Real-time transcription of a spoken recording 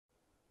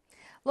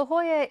La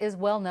Jolla is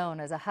well known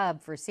as a hub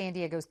for San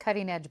Diego's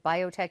cutting-edge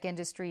biotech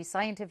industry,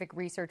 scientific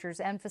researchers,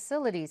 and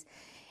facilities.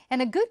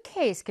 And a good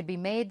case could be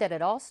made that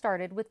it all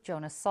started with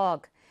Jonas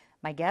Salk.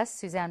 My guest,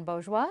 Suzanne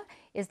Bourgeois,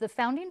 is the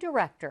founding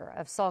director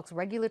of Salk's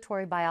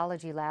Regulatory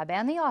Biology Lab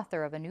and the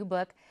author of a new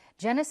book,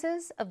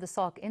 Genesis of the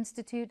Salk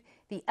Institute,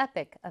 the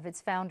epic of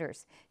its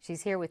founders.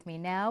 She's here with me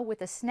now with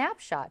a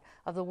snapshot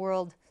of the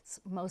world's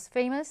most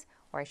famous,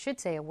 or I should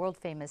say a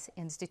world-famous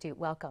institute.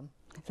 Welcome.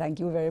 Thank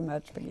you very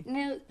much, Peggy.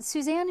 Now,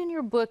 Suzanne, in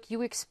your book,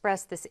 you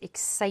express this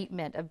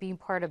excitement of being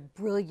part of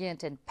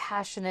brilliant and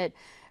passionate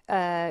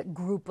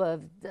group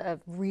of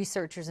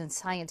researchers and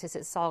scientists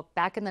at Salk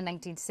back in the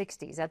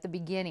 1960s, at the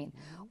beginning.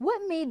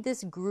 What made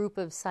this group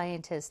of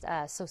scientists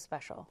so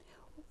special?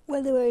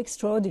 Well, they were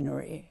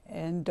extraordinary,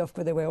 and of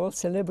course they were all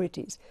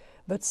celebrities,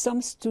 but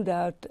some stood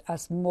out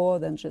as more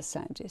than just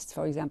scientists.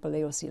 For example,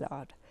 Leo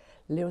Szilard.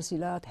 Leo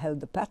Szilard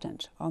held the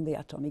patent on the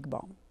atomic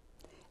bomb.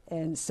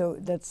 And so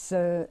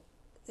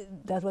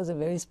that was a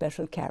very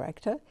special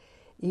character.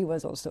 He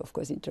was also, of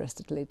course,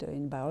 interested later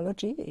in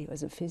biology. He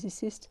was a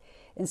physicist.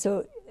 And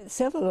so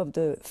several of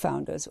the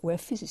founders were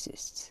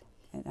physicists.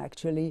 And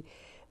actually,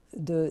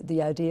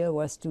 the idea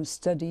was to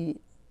study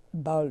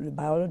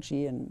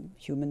biology and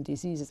human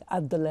diseases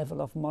at the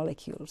level of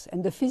molecules.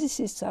 And the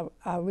physicists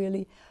are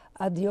really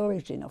at the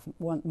origin of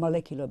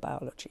molecular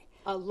biology.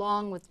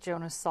 Along with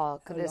Jonas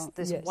Salk,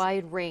 this yes.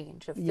 wide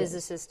range of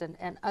physicists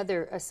and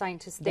other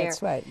scientists there.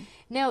 That's right.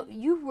 Now,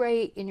 you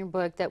write in your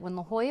book that when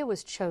La Jolla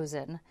was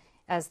chosen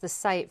as the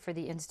site for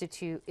the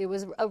Institute, it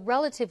was a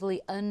relatively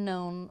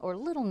unknown or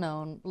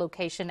little-known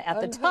location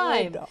at the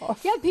time.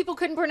 Yeah, people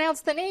couldn't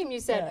pronounce the name,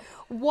 you said.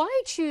 Yeah.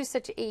 Why choose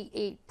such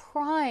a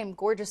prime,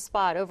 gorgeous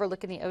spot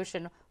overlooking the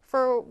ocean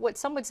for what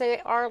some would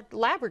say are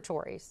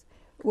laboratories?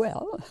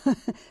 Well,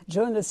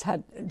 Jonas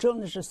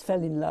just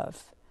fell in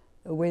love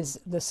with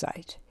the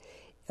site.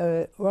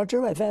 Roger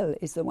Revelle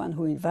is the one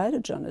who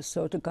invited Jonas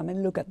to come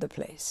and look at the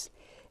place.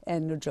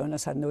 And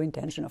Jonas had no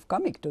intention of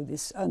coming to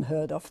this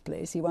unheard of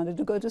place. He wanted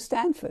to go to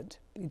Stanford,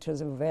 which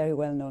was a very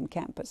well-known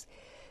campus.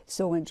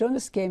 So when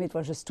Jonas came, it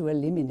was just to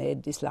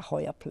eliminate this La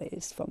Jolla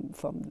place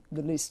from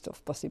the list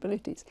of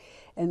possibilities.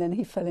 And then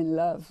he fell in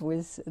love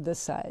with the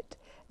site,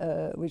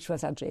 which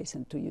was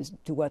adjacent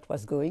to what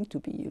was going to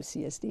be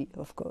UCSD,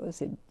 of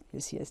course. And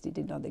UCSD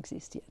did not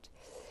exist yet.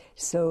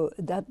 So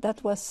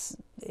that was,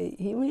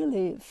 he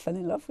really fell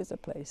in love with the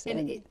place.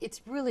 And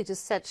it's really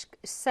just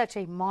such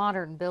a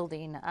modern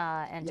building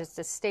and just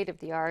a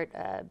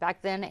state-of-the-art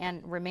back then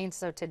and remains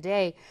so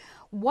today.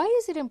 Why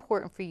is it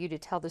important for you to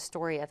tell the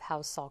story of how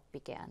Salk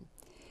began?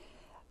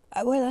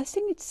 Well, I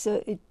think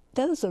it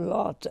tells a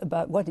lot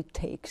about what it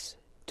takes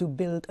to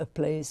build a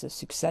place, a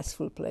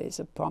successful place,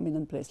 a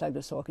prominent place like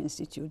the Salk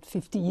Institute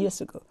 50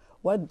 years ago.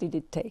 What did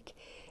it take?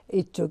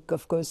 It took,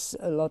 of course,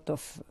 a lot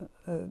of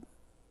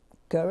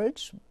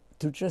courage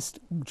to just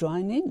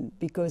join in,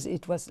 because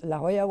La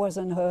Jolla was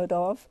unheard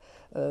of.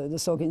 The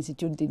Salk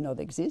Institute did not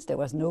exist. There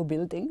was no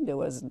building. There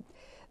was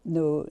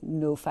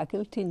no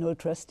faculty, no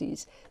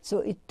trustees.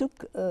 So it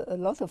took a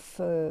lot of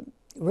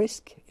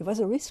risk. It was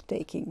a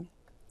risk-taking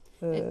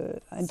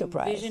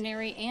enterprise.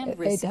 Visionary and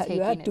risk-taking.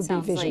 You had to be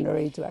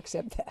visionary to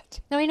accept that.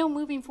 Now, I know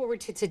moving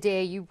forward to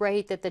today, you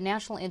write that the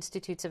National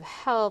Institutes of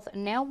Health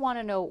now want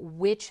to know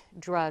which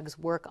drugs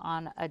work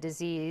on a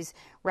disease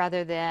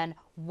rather than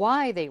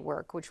why they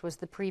work, which was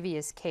the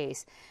previous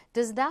case.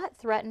 Does that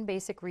threaten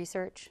basic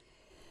research?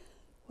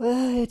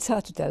 Well, it's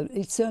hard to tell.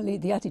 It's certainly,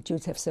 the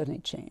attitudes have certainly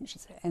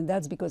changed, and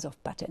that's because of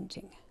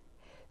patenting.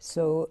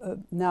 So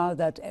now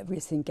that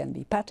everything can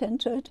be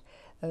patented,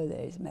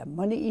 there's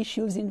money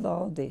issues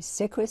involved, there's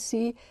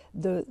secrecy,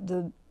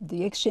 the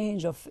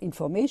exchange of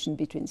information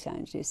between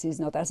scientists is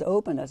not as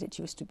open as it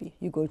used to be.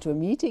 You go to a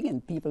meeting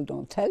and people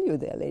don't tell you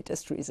their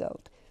latest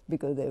result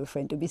because they're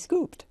afraid to be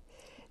scooped.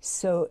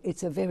 So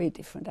it's a very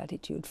different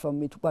attitude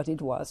from what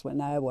it was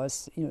when I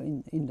was,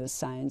 in the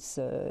science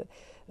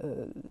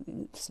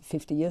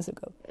 50 years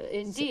ago.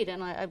 Indeed,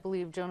 and I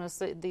believe,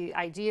 Jonas, the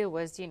idea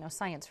was,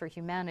 science for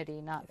humanity,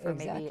 not for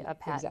maybe a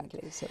patent.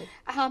 Exactly. So,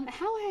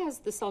 how has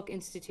the Salk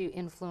Institute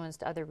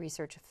influenced other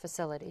research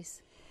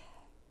facilities?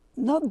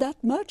 Not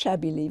that much, I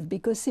believe,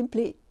 because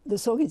simply the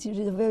Salk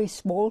Institute is a very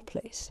small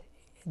place.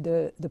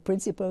 The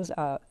principles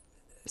are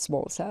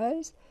small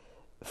size,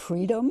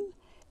 freedom,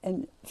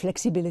 and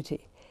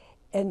flexibility.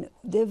 And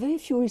there are very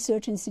few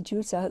research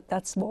institutes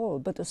that small,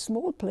 but a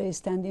small place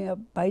standing up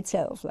by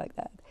itself like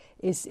that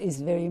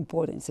is very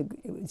important.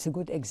 It's a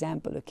good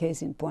example, a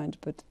case in point,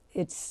 but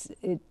it's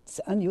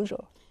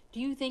unusual.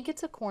 Do you think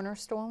it's a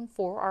cornerstone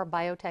for our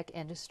biotech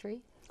industry?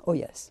 Oh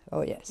yes,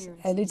 oh yes.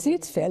 And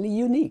it's fairly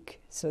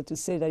unique. So to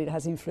say that it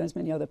has influenced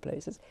many other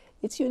places,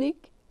 it's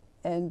unique.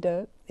 And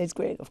it's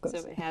great, of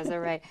course. So it has, all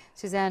right.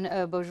 Suzanne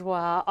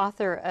Bourgeois,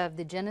 author of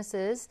The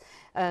Genesis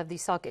of the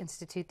Salk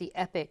Institute, the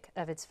epic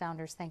of its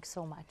founders. Thanks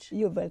so much.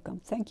 You're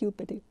welcome. Thank you,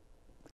 Betty.